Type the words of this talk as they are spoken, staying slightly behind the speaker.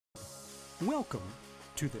Welcome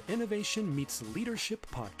to the Innovation Meets Leadership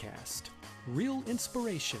podcast. Real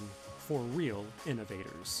inspiration for real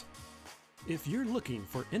innovators. If you're looking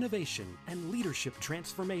for innovation and leadership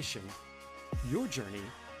transformation, your journey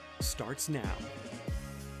starts now.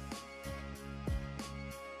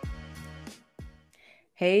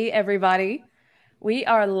 Hey, everybody. We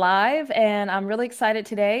are live, and I'm really excited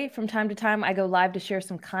today. From time to time, I go live to share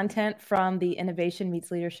some content from the Innovation Meets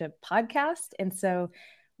Leadership podcast. And so,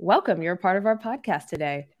 welcome. You're a part of our podcast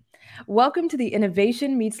today. Welcome to the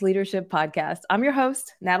Innovation Meets Leadership podcast. I'm your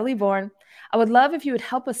host, Natalie Born. I would love if you would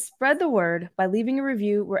help us spread the word by leaving a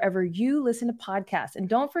review wherever you listen to podcasts. And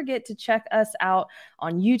don't forget to check us out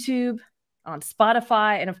on YouTube, on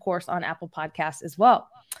Spotify, and of course on Apple Podcasts as well.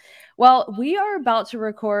 Well, we are about to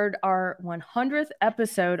record our 100th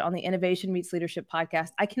episode on the Innovation Meets Leadership podcast.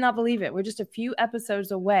 I cannot believe it. We're just a few episodes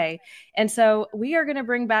away. And so we are going to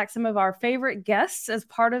bring back some of our favorite guests as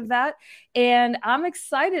part of that. And I'm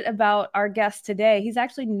excited about our guest today. He's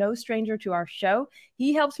actually no stranger to our show.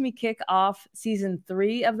 He helps me kick off season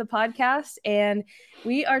 3 of the podcast. And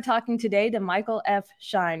we are talking today to Micahel F.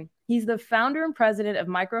 Schein. He's the founder and president of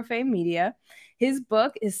Microfame Media. His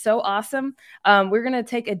book is so awesome. We're going to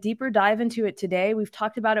take a deeper dive into it today. We've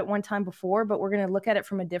talked about it one time before, but we're going to look at it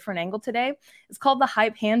from a different angle today. It's called the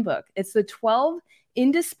Hype Handbook. It's the 12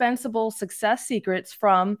 indispensable success secrets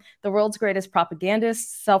from the world's greatest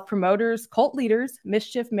propagandists, self-promoters, cult leaders,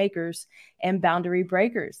 mischief makers, and boundary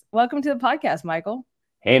breakers. Welcome to the podcast, Micahel.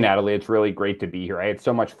 Hey, Natalie. It's really great to be here. I had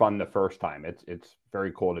so much fun the first time. It's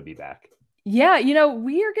very cool to be back. Yeah,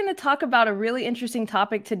 we are going to talk about a really interesting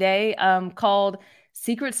topic today called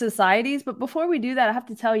secret societies. But before we do that, I have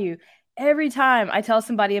to tell you, every time I tell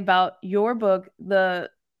somebody about your book, the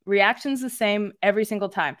reaction's the same every single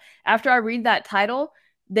time. After I read that title,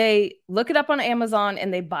 they look it up on Amazon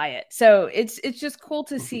and they buy it. So it's just cool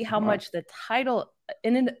to see how much the title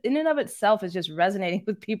in and of itself is just resonating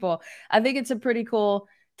with people. I think it's a pretty cool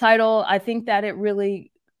title. I think that it really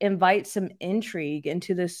invite some intrigue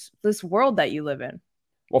into this world that you live in.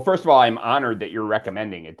 Well, first of all, I'm honored that you're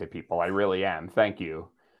recommending it to people. I really am. Thank you.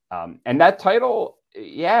 And that title,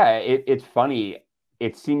 it's funny.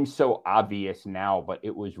 It seems so obvious now, but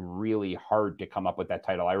it was really hard to come up with that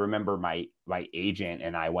title. I remember my agent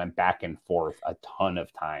and I went back and forth a ton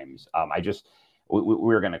of times. We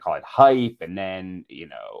were going to call it Hype, and then,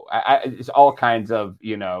 it's all kinds of,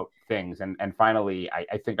 things. And finally,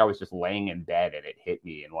 I think I was just laying in bed and it hit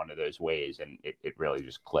me in one of those ways, and it really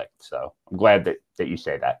just clicked. So I'm glad that you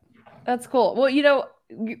say that. That's cool. Well,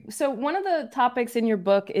 so one of the topics in your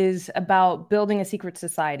book is about building a secret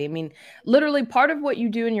society. I mean, literally part of what you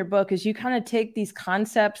do in your book is you kind of take these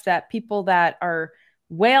concepts that people that are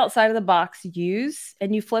way outside of the box use,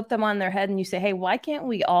 and you flip them on their head and you say, hey, why can't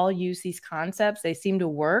we all use these concepts? They seem to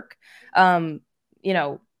work.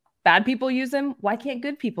 Bad people use them. Why can't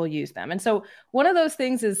good people use them? And so one of those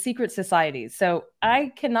things is secret societies. So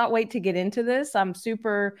I cannot wait to get into this. I'm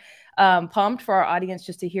super pumped for our audience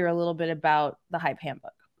just to hear a little bit about the Hype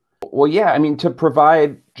Handbook. Well, yeah, I mean, to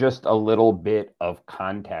provide just a little bit of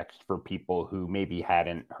context for people who maybe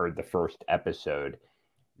hadn't heard the first episode,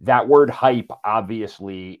 that word hype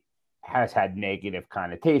obviously has had negative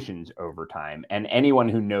connotations over time. And anyone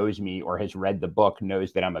who knows me or has read the book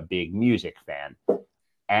knows that I'm a big music fan.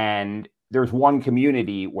 And there's one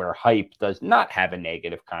community where hype does not have a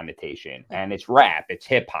negative connotation, and it's rap, it's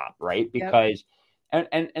hip hop, right? Because, yep.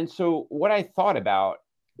 And so what I thought about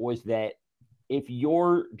was that if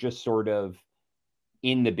you're just sort of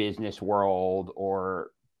in the business world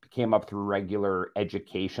or came up through regular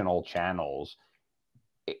educational channels,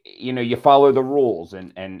 you follow the rules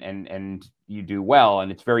and you do well.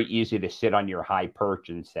 And it's very easy to sit on your high perch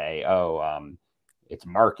and say, it's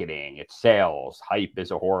marketing, it's sales, hype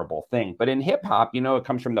is a horrible thing. But in hip hop, it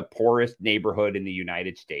comes from the poorest neighborhood in the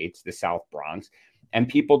United States, the South Bronx. And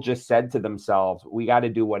people just said to themselves, we got to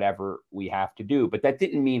do whatever we have to do. But that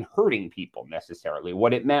didn't mean hurting people necessarily.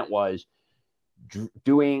 What it meant was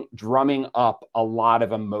drumming up a lot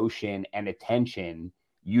of emotion and attention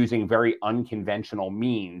using very unconventional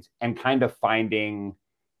means and kind of finding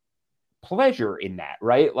pleasure in that,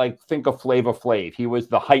 right? Like think of Flava Flav. He was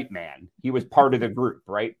the hype man. He was part of the group,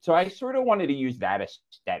 right? So I sort of wanted to use that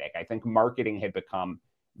aesthetic. I think marketing had become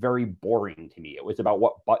very boring to me. It was about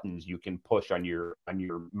what buttons you can push on your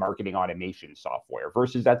marketing automation software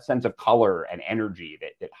versus that sense of color and energy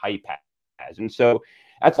that hype has. And so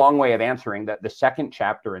that's a long way of answering that. The second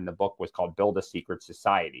chapter in the book was called Build a Secret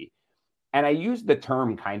Society. And I used the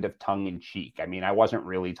term kind of tongue in cheek. I mean, I wasn't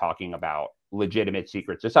really talking about legitimate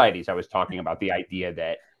secret societies. I was talking about the idea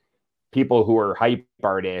that people who are hype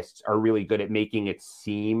artists are really good at making it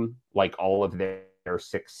seem like all of their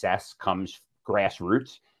success comes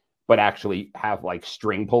grassroots, but actually have like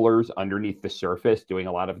string pullers underneath the surface doing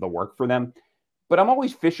a lot of the work for them. But I'm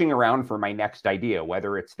always fishing around for my next idea,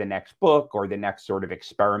 whether it's the next book or the next sort of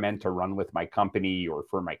experiment to run with my company or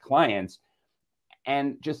for my clients.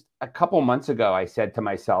 And just a couple months ago, I said to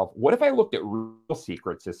myself, what if I looked at real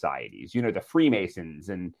secret societies, you know, the Freemasons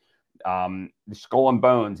and the Skull and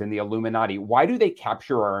Bones and the Illuminati? Why do they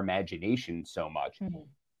capture our imagination so much?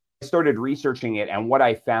 I started researching it, and what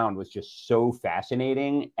I found was just so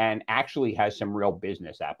fascinating and actually has some real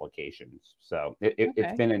business applications. So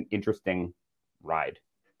it's been an interesting ride.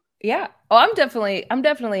 Yeah. Oh, I'm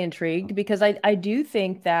definitely intrigued, because I do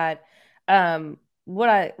think that what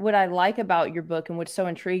I like about your book and what's so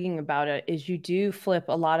intriguing about it is you do flip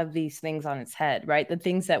a lot of these things on its head, right? The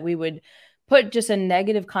things that we would put just a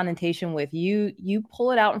negative connotation with, you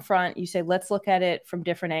pull it out in front. You say, let's look at it from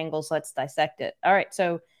different angles. Let's dissect it. All right.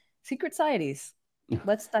 So secret societies,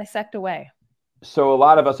 let's dissect away. So a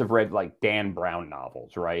lot of us have read like Dan Brown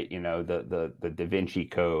novels, right? You know, the Da Vinci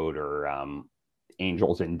Code or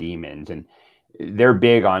Angels and Demons. And they're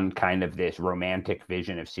big on kind of this romantic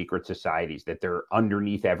vision of secret societies, that they're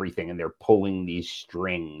underneath everything and they're pulling these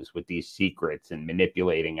strings with these secrets and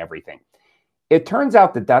manipulating everything. It turns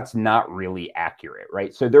out that that's not really accurate,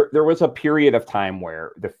 right? So there was a period of time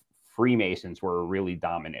where the Freemasons were a really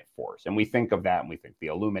dominant force. And we think of that and we think the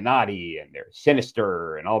Illuminati and they're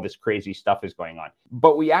sinister and all this crazy stuff is going on.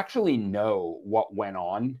 But we actually know what went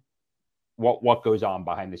on, what goes on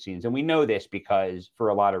behind the scenes. And we know this because for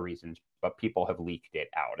a lot of reasons, but people have leaked it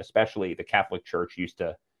out, especially the Catholic Church used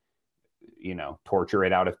to, you know, torture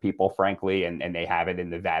it out of people, frankly, and they have it in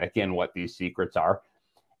the Vatican, what these secrets are.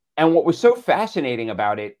 And what was so fascinating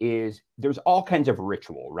about it is there's all kinds of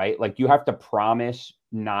ritual, right? Like you have to promise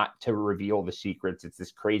not to reveal the secrets. It's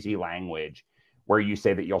this crazy language where you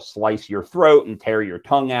say that you'll slice your throat and tear your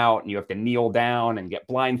tongue out, and you have to kneel down and get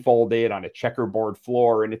blindfolded on a checkerboard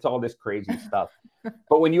floor. And it's all this crazy stuff.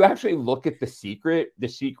 But when you actually look at the secret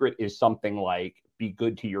is something like, be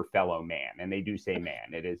good to your fellow man. And they do say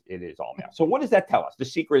man, it is all male. So what does that tell us? The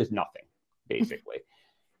secret is nothing, basically.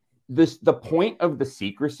 The point of the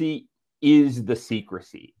secrecy is the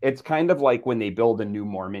secrecy. It's kind of like when they build a new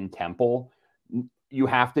Mormon temple, you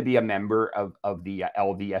have to be a member of the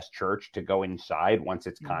LDS church to go inside once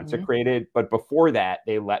it's consecrated. But before that,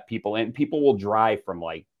 they let people in. People will drive from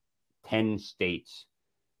like 10 states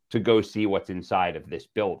to go see what's inside of this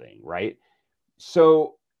building, right?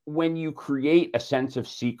 So when you create a sense of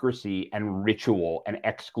secrecy and ritual and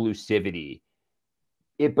exclusivity,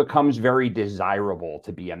 it becomes very desirable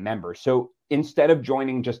to be a member. So instead of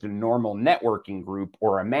joining just a normal networking group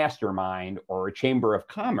or a mastermind or a chamber of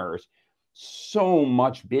commerce, so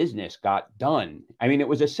much business got done. I mean, it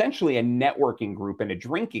was essentially a networking group and a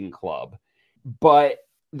drinking club, but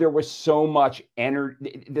there was so much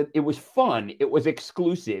energy. It was fun. It was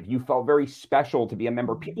exclusive. You felt very special to be a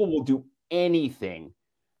member. People will do anything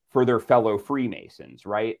for their fellow Freemasons,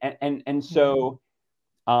 right? And so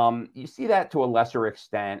you see that to a lesser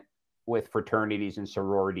extent with fraternities and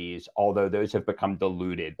sororities, although those have become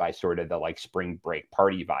diluted by sort of the like spring break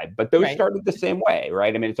party vibe. But those started the same way,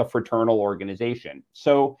 right? I mean, it's a fraternal organization.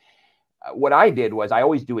 So what I did was I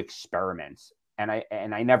always do experiments, and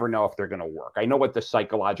I never know if they're going to work. I know what the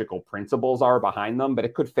psychological principles are behind them, but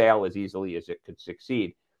it could fail as easily as it could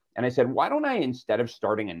succeed. And I said, why don't I, instead of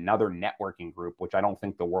starting another networking group, which I don't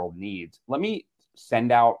think the world needs, let me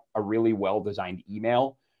send out a really well-designed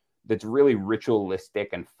email that's really ritualistic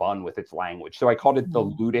and fun with its language. So I called it the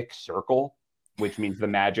ludic circle, which means the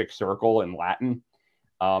magic circle in Latin.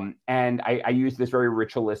 And I use this very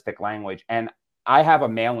ritualistic language. And I have a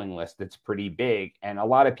mailing list that's pretty big, and a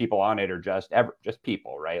lot of people on it are just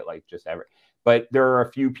people, right? Like but there are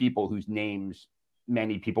a few people whose names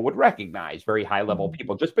many people would recognize, very high level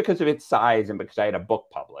people, just because of its size and because I had a book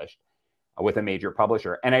published with a major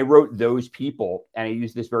publisher. And I wrote those people, and I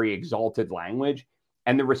used this very exalted language,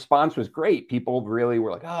 and the response was great. People really were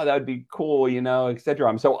like, oh, that would be cool, you know, etc.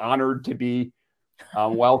 I'm so honored to be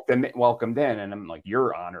welcomed in. And I'm like,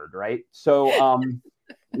 you're honored, right? So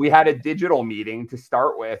we had a digital meeting to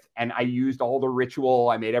start with, and I used all the ritual.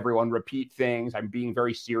 I made everyone repeat things. I'm being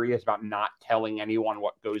very serious about not telling anyone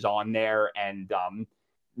what goes on there, and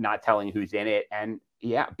not telling who's in it. And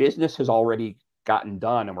yeah, business has already gotten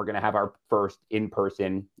done, and we're going to have our first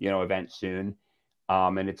in-person, event soon.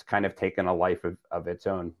 And it's kind of taken a life of its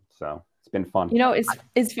own. So it's been fun.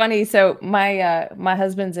 It's funny. So my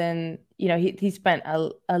husband's in he spent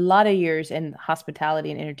a lot of years in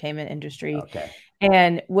hospitality and entertainment industry. Okay.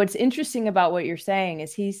 And what's interesting about what you're saying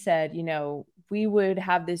is he said, we would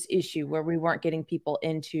have this issue where we weren't getting people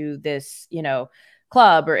into this,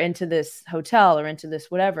 club or into this hotel or into this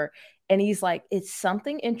whatever. And he's like, it's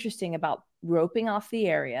something interesting about roping off the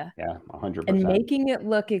area. Yeah, 100%. And making it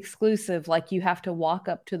look exclusive, like you have to walk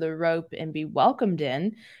up to the rope and be welcomed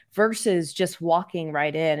in versus just walking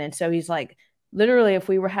right in. And so he's like, literally, if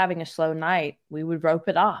we were having a slow night, we would rope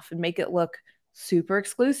it off and make it look super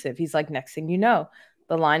exclusive. He's like, next thing you know,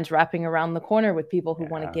 the line's wrapping around the corner with people who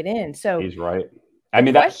want to get in. So he's right. I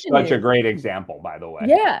mean, that's such a great example, by the way.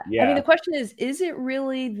 Yeah. I mean, the question is it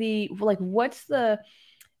really what's the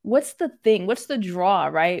thing? What's the draw,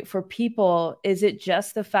 right? For people, is it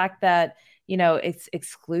just the fact that, it's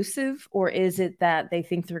exclusive, or is it that they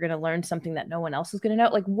think they're going to learn something that no one else is going to know?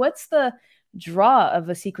 Like, what's the draw of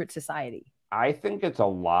a secret society? I think it's a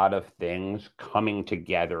lot of things coming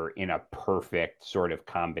together in a perfect sort of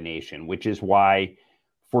combination, which is why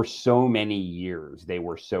for so many years they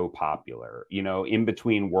were so popular, in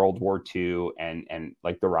between World War II and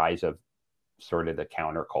like the rise of sort of the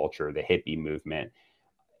counterculture, the hippie movement.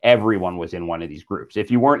 Everyone was in one of these groups. If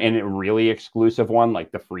you weren't in a really exclusive one,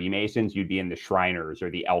 like the Freemasons, you'd be in the Shriners or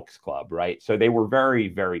the Elks Club, right? So they were very,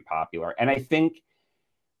 very popular. And I think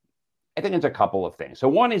it's a couple of things. So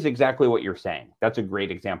one is exactly what you're saying. That's a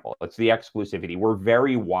great example. It's the exclusivity. We're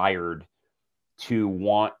very wired to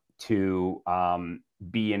want to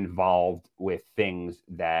be involved with things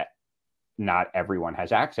that not everyone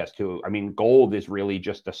has access to. I mean, gold is really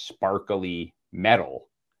just a sparkly metal.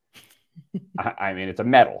 I mean, it's a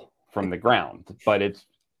metal from the ground, but it's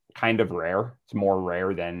kind of rare. It's more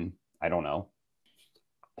rare than, I don't know,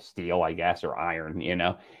 steel, I guess, or iron,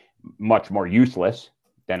 much more useless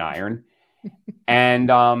than iron.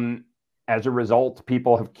 And as a result,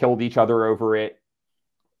 people have killed each other over it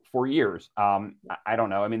for years. I don't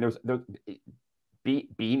know. I mean, there's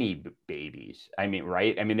Beanie Babies. I mean,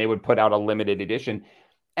 right? I mean, they would put out a limited edition.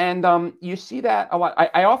 And you see that a lot.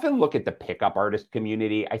 I often look at the pickup artist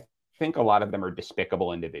community. I think a lot of them are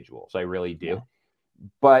despicable individuals. I really do. Yeah.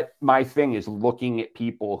 But my thing is looking at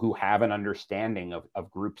people who have an understanding of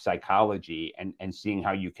group psychology and seeing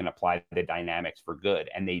how you can apply the dynamics for good.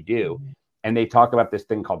 And they do. Mm-hmm. And they talk about this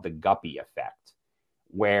thing called the guppy effect,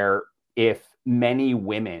 where if many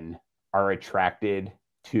women are attracted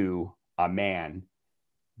to a man,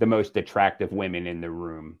 the most attractive women in the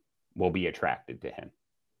room will be attracted to him.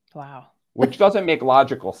 Wow. Which doesn't make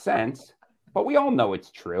logical sense, but we all know it's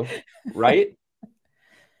true, right?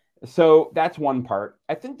 So that's one part.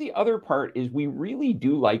 I think the other part is we really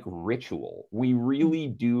do like ritual. We really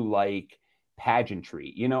do like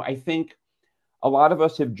pageantry. I think a lot of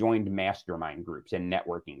us have joined mastermind groups and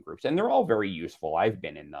networking groups, and they're all very useful. I've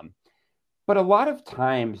been in them. But a lot of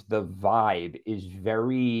times the vibe is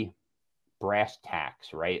very brass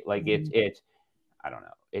tacks, right? Like it's I don't know.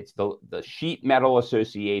 It's the Sheet Metal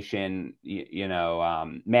Association,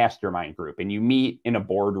 mastermind group, and you meet in a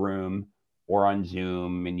boardroom or on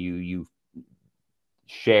Zoom, and you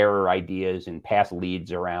share ideas and pass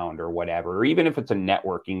leads around or whatever. Or even if it's a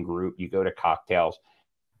networking group, you go to cocktails.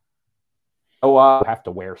 Oh, I have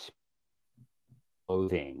to wear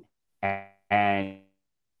clothing, and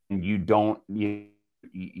you don't you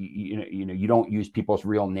don't use people's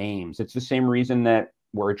real names. It's the same reason that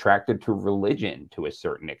we're attracted to religion to a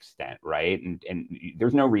certain extent, right? And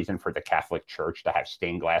there's no reason for the Catholic Church to have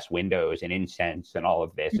stained glass windows and incense and all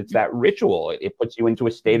of this. It's that ritual. It puts you into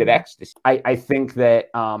a state of ecstasy. I think that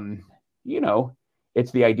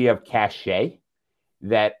it's the idea of cachet,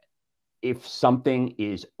 that if something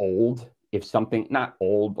is old, if something not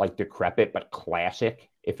old like decrepit, but classic,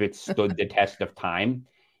 if it stood the test of time,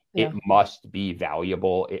 it must be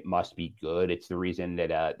valuable. It must be good. It's the reason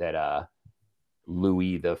that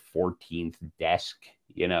Louis the 14th desk,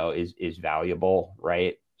 is valuable,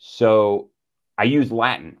 right? So I use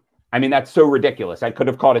Latin. I mean, that's so ridiculous. I could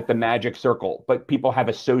have called it the magic circle, but people have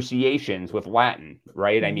associations with Latin,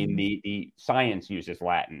 right? Mm-hmm. I mean, the science uses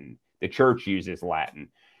Latin. The church uses Latin.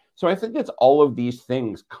 So I think it's all of these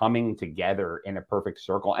things coming together in a perfect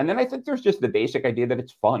circle. And then I think there's just the basic idea that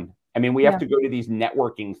it's fun. I mean, we have to go to these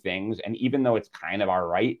networking things. And even though it's kind of all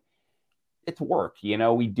right, it's work.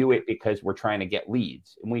 We do it because we're trying to get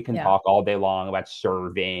leads. And we can talk all day long about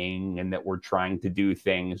serving and that we're trying to do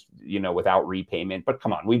things, without repayment. But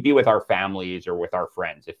come on, we'd be with our families or with our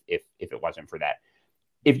friends if it wasn't for that.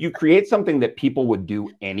 If you create something that people would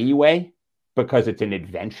do anyway, because it's an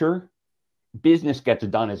adventure, business gets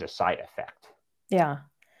done as a side effect. Yeah.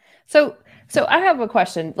 So I have a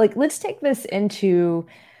question. Like, let's take this into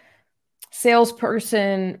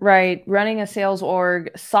salesperson, right, running a sales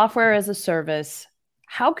org, software as a service,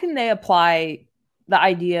 how can they apply the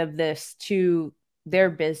idea of this to their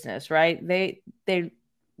business, right? They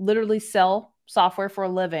literally sell software for a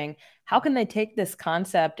living. How can they take this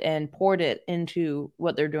concept and port it into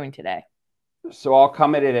what they're doing today? So I'll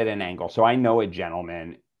come at it at an angle. So I know a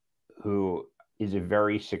gentleman who is a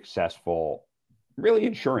very successful, really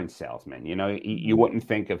insurance salesman. You know, you wouldn't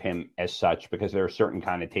think of him as such because there are certain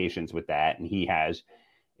connotations with that. And he has,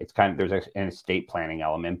 it's kind of, there's an estate planning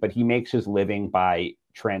element, but he makes his living by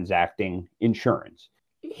transacting insurance.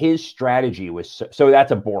 His strategy was, so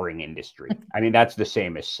that's a boring industry. I mean, that's the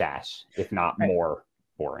same as SaaS, if not more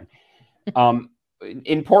boring.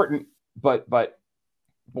 Important, but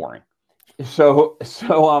boring. So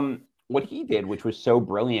what he did, which was so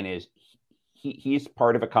brilliant, is he's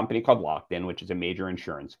part of a company called Locked In, which is a major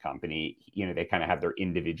insurance company. You know, they kind of have their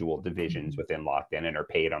individual divisions within Locked In and are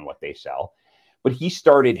paid on what they sell. But he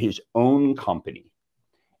started his own company,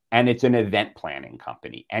 and it's an event planning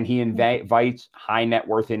company. And he invites high net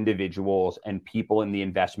worth individuals and people in the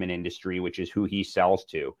investment industry, which is who he sells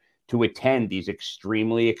to attend these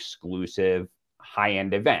extremely exclusive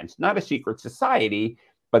high-end events. Not a secret society,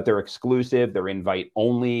 but they're exclusive. They're invite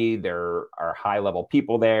only. There are high-level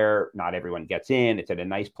people there. Not everyone gets in. It's at a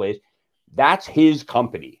nice place. That's his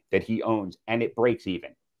company that he owns, and it breaks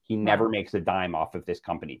even. He never makes a dime off of this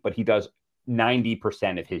company, but he does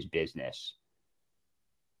 90% of his business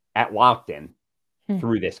at Locked In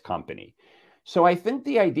through this company. So I think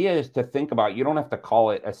the idea is to think about, you don't have to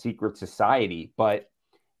call it a secret society, but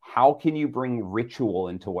how can you bring ritual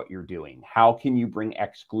into what you're doing? How can you bring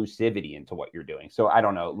exclusivity into what you're doing? So I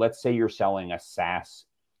don't know, let's say you're selling a SaaS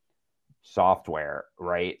software,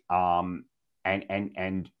 right? And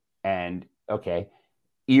okay,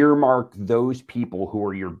 earmark those people who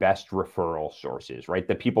are your best referral sources, right?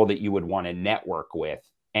 The people that you would want to network with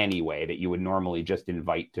anyway, that you would normally just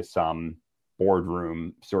invite to some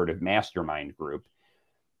boardroom sort of mastermind group.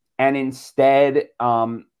 And instead,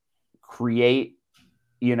 create,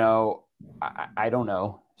 you know, I don't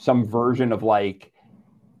know, some version of like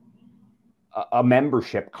a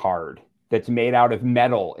membership card that's made out of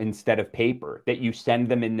metal instead of paper that you send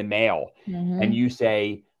them in the mail. And you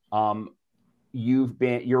say,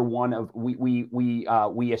 you're one of,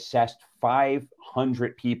 we assessed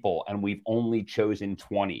 500 people and we've only chosen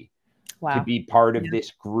 20 to be part of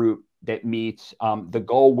this group that meets. The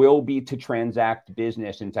goal will be to transact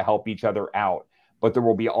business and to help each other out. But there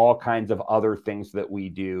will be all kinds of other things that we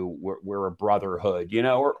do. We're a brotherhood, you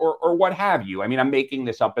know, or what have you. I mean, I'm making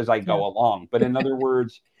this up as I go along. But in other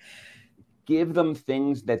words, give them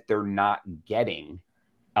things that they're not getting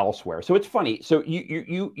elsewhere. So it's funny. So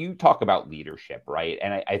you talk about leadership, right?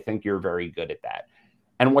 And I think you're very good at that.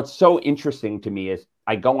 And what's so interesting to me is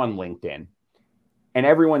I go on LinkedIn and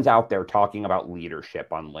everyone's out there talking about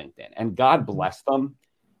leadership on LinkedIn. And God bless them.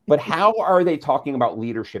 But how are they talking about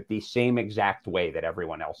leadership the same exact way that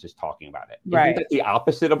everyone else is talking about it? Isn't that the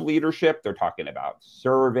opposite of leadership? They're talking about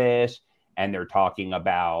service, and they're talking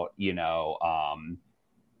about, you know,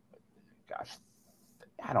 gosh,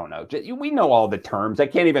 I don't know. We know all the terms. I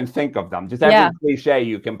can't even think of them. Just every cliche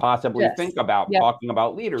you can possibly think about talking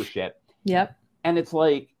about leadership. And it's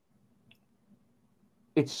like,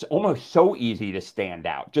 it's almost so easy to stand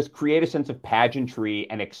out. Just create a sense of pageantry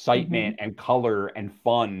and excitement and color and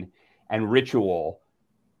fun and ritual.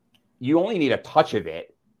 You only need a touch of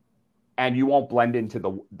it and you won't blend into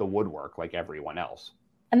the woodwork like everyone else.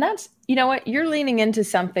 And that's, you know what, you're leaning into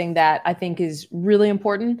something that I think is really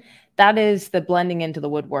important. That is the blending into the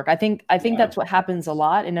woodwork. I think that's what happens a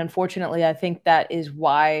lot. And unfortunately, I think that is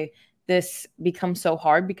why this becomes so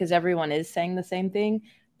hard, because everyone is saying the same thing.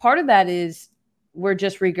 Part of that is we're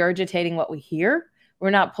just regurgitating what we hear. We're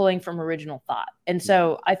not pulling from original thought. And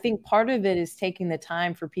so I think part of it is taking the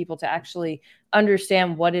time for people to actually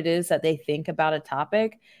understand what it is that they think about a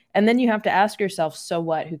topic. And then you have to ask yourself, so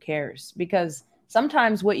what? Who cares? Because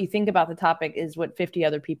sometimes what you think about the topic is what 50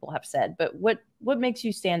 other people have said. But what makes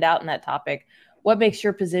you stand out in that topic? What makes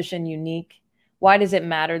your position unique? Why does it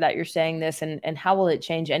matter that you're saying this? And how will it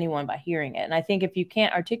change anyone by hearing it? And I think if you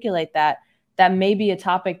can't articulate that, that may be a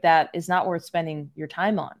topic that is not worth spending your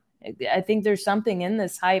time on. I think there's something in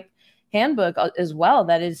this hype handbook as well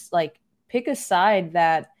that is like, pick a side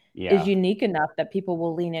that is unique enough that people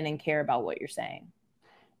will lean in and care about what you're saying.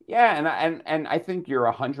 Yeah, and I think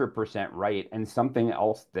you're 100% right. And something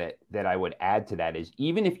else that I would add to that is,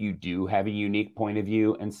 even if you do have a unique point of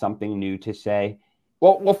view and something new to say,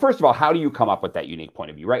 Well, first of all, how do you come up with that unique point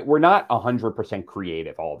of view, right? We're not 100%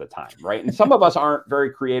 creative all the time, right? And some of us aren't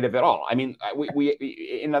very creative at all. I mean,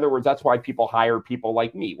 in other words, that's why people hire people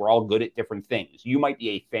like me. We're all good at different things. You might be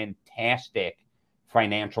a fantastic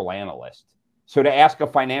financial analyst. So to ask a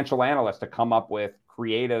financial analyst to come up with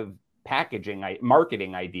creative packaging,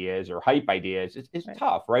 marketing ideas or hype ideas is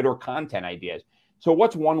tough, right? Or content ideas. So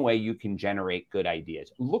what's one way you can generate good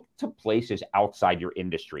ideas? Look to places outside your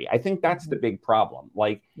industry. I think that's the big problem.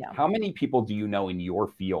 Like, how many people do you know in your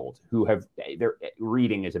field who have, their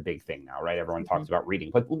reading is a big thing now, right? Everyone talks about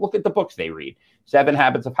reading, but look at the books they read. 7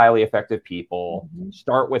 Habits of Highly Effective People,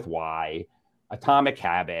 Start with Why, Atomic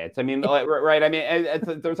Habits. I mean, right? I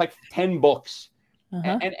mean, there's like 10 books.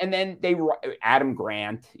 And then Adam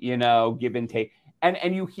Grant, give and take.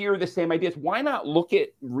 And you hear the same ideas. Why not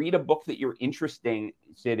read a book that you're interested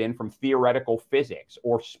in from theoretical physics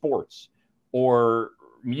or sports or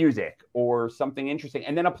music or something interesting,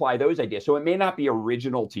 and then apply those ideas. So it may not be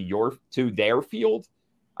original to their field.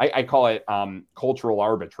 I call it cultural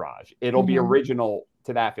arbitrage. It'll be original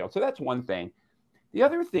to that field. So that's one thing. The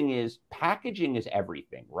other thing is packaging is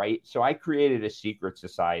everything, right? So I created a secret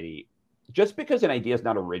society. Just because an idea is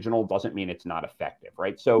not original doesn't mean it's not effective,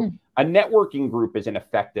 right? So a networking group is an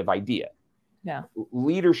effective idea. Yeah.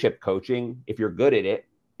 Leadership coaching, if you're good at it,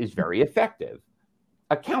 is very effective.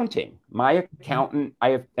 Accounting. My accountant,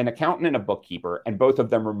 I have an accountant and a bookkeeper, and both of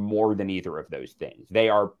them are more than either of those things. They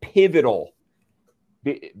are pivotal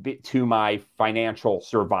to my financial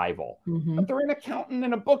survival. But they're an accountant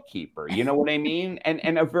and a bookkeeper. You know what I mean?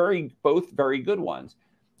 And both very good ones.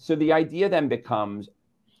 So the idea then becomes,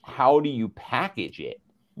 how do you package it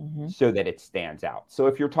so that it stands out? So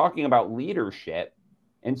if you're talking about leadership,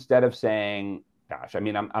 instead of saying, gosh, I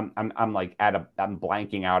mean, I'm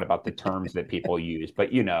blanking out about the terms that people use, but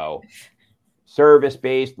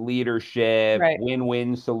service-based leadership,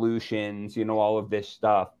 win-win solutions, all of this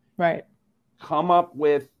stuff. Right.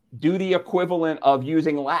 Do the equivalent of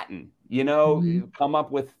using Latin, come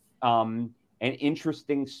up with an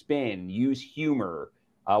interesting spin, use humor.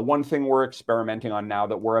 One thing we're experimenting on now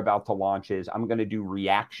that we're about to launch is I'm going to do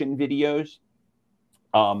reaction videos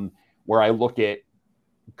where I look at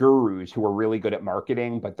gurus who are really good at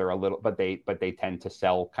marketing, but they tend to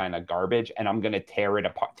sell kind of garbage. And I'm going to tear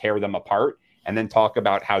them apart and then talk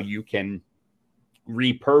about how you can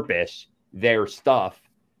repurpose their stuff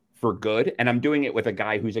for good. And I'm doing it with a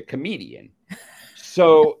guy who's a comedian.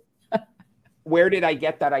 So where did I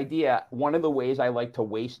get that idea? One of the ways I like to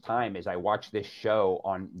waste time is I watch this show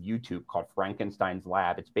on YouTube called Frankenstein's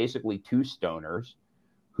Lab. It's basically 2 stoners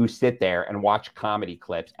who sit there and watch comedy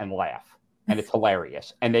clips and laugh. And it's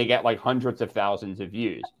hilarious. And they get like hundreds of thousands of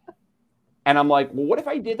views. And I'm like, well, what if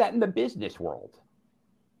I did that in the business world?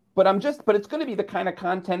 But it's going to be the kind of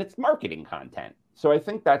content, it's marketing content. So I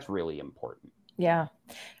think that's really important. Yeah.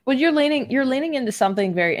 Well, you're leaning into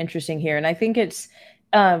something very interesting here. And I think it's,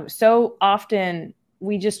 so often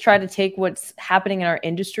we just try to take what's happening in our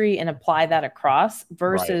industry and apply that across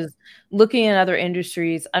versus looking at other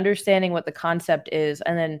industries, understanding what the concept is,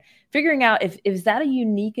 and then figuring out if is that a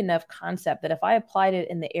unique enough concept that if I applied it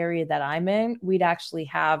in the area that I'm in, we'd actually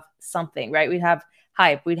have something, right? We'd have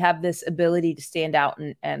hype. We'd have this ability to stand out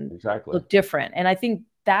and look different. And I think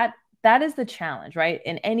that is the challenge, right?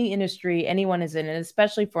 In any industry anyone is in, and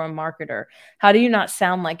especially for a marketer, how do you not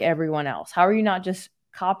sound like everyone else? How are you not just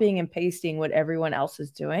copying and pasting what everyone else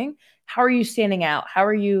is doing? How are you standing out? How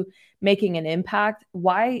are you making an impact?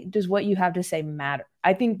 Why does what you have to say matter?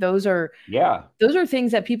 I think those are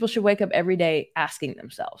things that people should wake up every day asking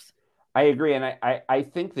themselves. I agree. And I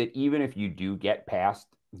think that even if you do get past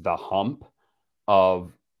the hump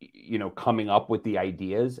of, coming up with the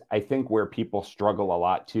ideas, I think where people struggle a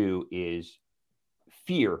lot too is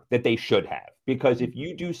fear that they should have. Because if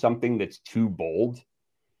you do something that's too bold,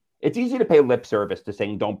 it's easy to pay lip service to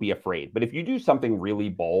saying, don't be afraid. But if you do something really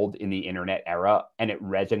bold in the internet era and it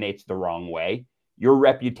resonates the wrong way, your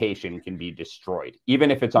reputation can be destroyed,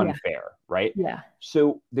 even if it's unfair, right? Yeah.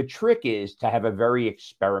 So the trick is to have a very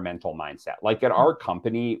experimental mindset. Like at our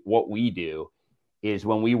company, what we do is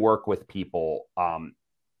when we work with people,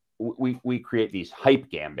 we create these hype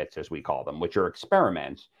gambits, as we call them, which are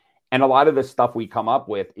experiments. And a lot of the stuff we come up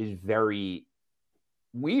with is very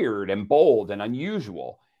weird and bold and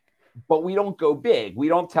unusual. But we don't go big. We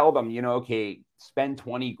don't tell them, okay, spend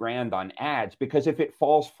 20 grand on ads, because if it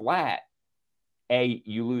falls flat,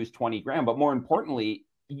 you lose 20 grand. But more importantly,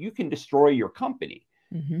 you can destroy your company.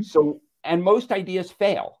 So, and most ideas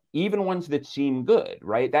fail, even ones that seem good,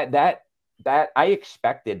 right? That I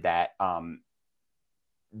expected that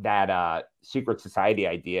secret society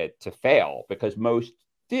idea to fail, because most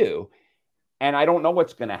do. And I don't know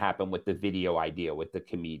what's going to happen with the video idea with the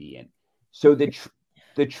comedian. So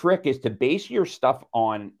the trick is to base your stuff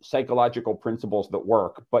on psychological principles that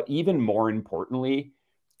work, but even more importantly,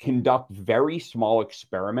 conduct very small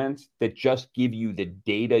experiments that just give you the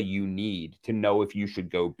data you need to know if you should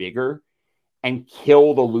go bigger, and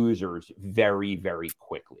kill the losers very, very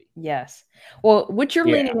quickly. Yes. Well, what you're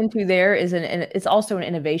leaning into there is it's also an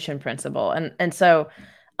innovation principle. And so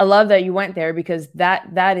I love that you went there, because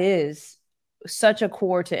that is such a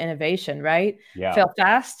core to innovation, right? Yeah. Fail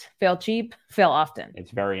fast, fail cheap, fail often.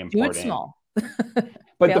 It's very important. Do it small.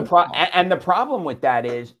 But the problem with that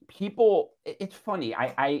is people, it's funny.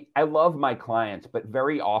 I love my clients, but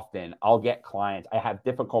very often I'll get clients. I have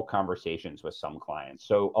difficult conversations with some clients.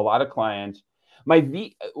 So a lot of clients,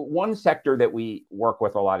 one sector that we work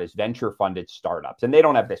with a lot is venture funded startups, and they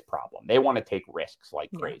don't have this problem. They want to take risks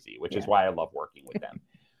like crazy, which is why I love working with them.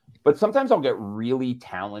 But sometimes I'll get really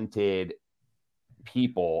talented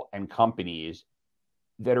people and companies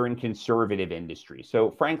that are in conservative industries.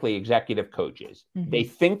 So frankly, executive coaches, they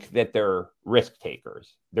think that they're risk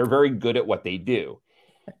takers. They're very good at what they do.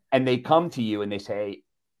 And they come to you and they say,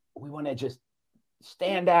 we want to just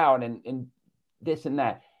stand out and this and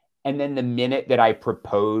that. And then the minute that I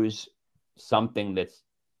propose something that's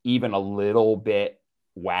even a little bit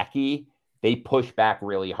wacky, they push back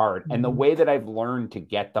really hard. And the way that I've learned to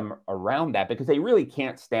get them around that, because they really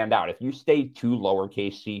can't stand out. If you stay too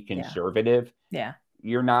lowercase c conservative,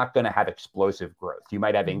 you're not going to have explosive growth. You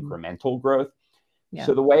might have incremental growth.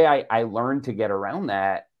 So the way I learned to get around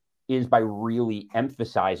that is by really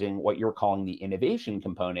emphasizing what you're calling the innovation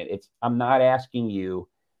component. I'm not asking you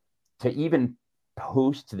to even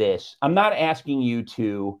post this. I'm not asking you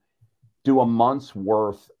to do a month's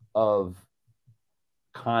worth of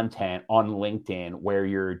content on LinkedIn where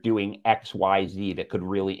you're doing XYZ that could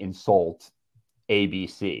really insult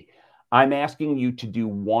ABC. I'm asking you to do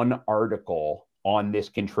one article on this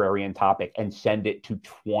contrarian topic and send it to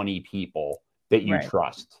 20 people that you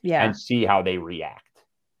trust and see how they react.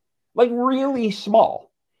 Like really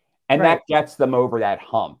small. And that gets them over that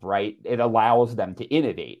hump, right? It allows them to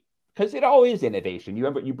innovate, because it all is innovation.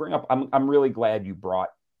 You bring up, I'm really glad you brought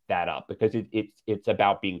that up, because it's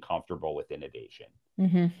about being comfortable with innovation.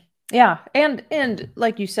 Yeah. And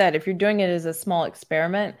like you said, if you're doing it as a small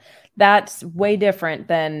experiment, that's way different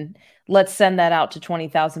than let's send that out to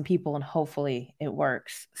 20,000 people and hopefully it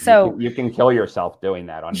works. So you can kill yourself doing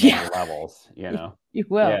that on many levels, You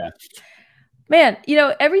will. Yeah. Man,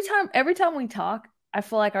 every time we talk, I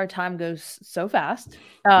feel like our time goes so fast.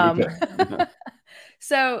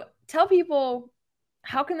 So tell people,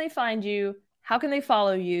 how can they find you? How can they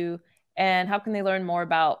follow you? And how can they learn more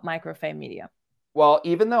about Microfame Media? Well,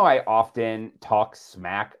 even though I often talk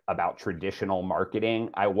smack about traditional marketing,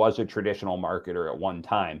 I was a traditional marketer at one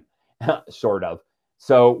time, sort of.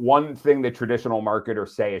 So one thing that traditional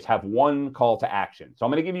marketers say is have one call to action. So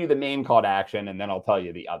I'm going to give you the main call to action, and then I'll tell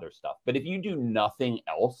you the other stuff. But if you do nothing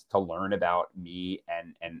else to learn about me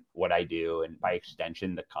and what I do, and by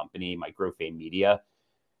extension, the company, Microfame Media,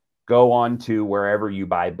 go on to wherever you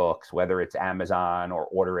buy books, whether it's Amazon or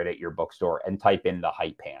order it at your bookstore, and type in the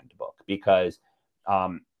Hype Hand book, because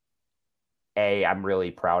A, I'm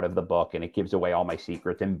really proud of the book and it gives away all my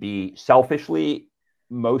secrets. And B, selfishly,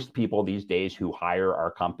 most people these days who hire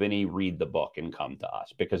our company read the book and come to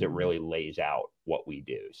us because it really lays out what we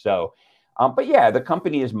do. So, but yeah, the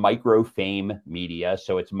company is Microfame Media.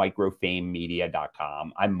 So it's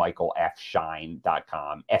microfamemedia.com. I'm Micahel F.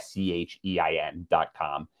 Schein.com,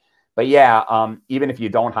 SCHEIN.com. But yeah, even if you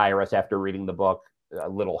don't hire us after reading the book, a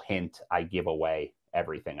little hint, I give away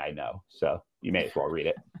everything I know. So you may as well read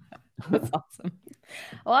it. That's awesome.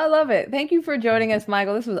 Well, I love it. Thank you for joining us,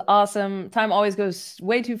 Michael. This was awesome. Time always goes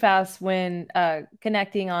way too fast when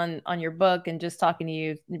connecting on your book and just talking to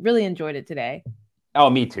you. Really enjoyed it today. Oh,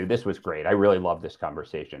 me too. This was great. I really love this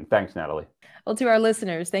conversation. Thanks, Natalie. Well, to our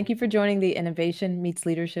listeners, thank you for joining the Innovation Meets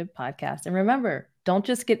Leadership podcast. And remember, don't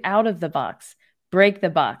just get out of the box, break the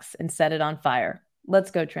box and set it on fire.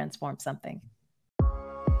 Let's go transform something.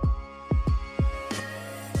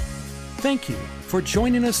 Thank you for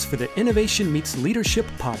joining us for the Innovation Meets Leadership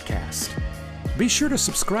podcast. Be sure to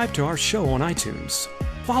subscribe to our show on iTunes.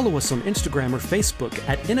 Follow us on Instagram or Facebook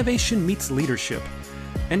at Innovation Meets Leadership,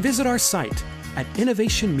 and visit our site at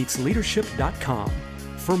innovationmeetsleadership.com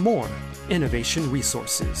for more innovation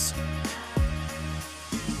resources.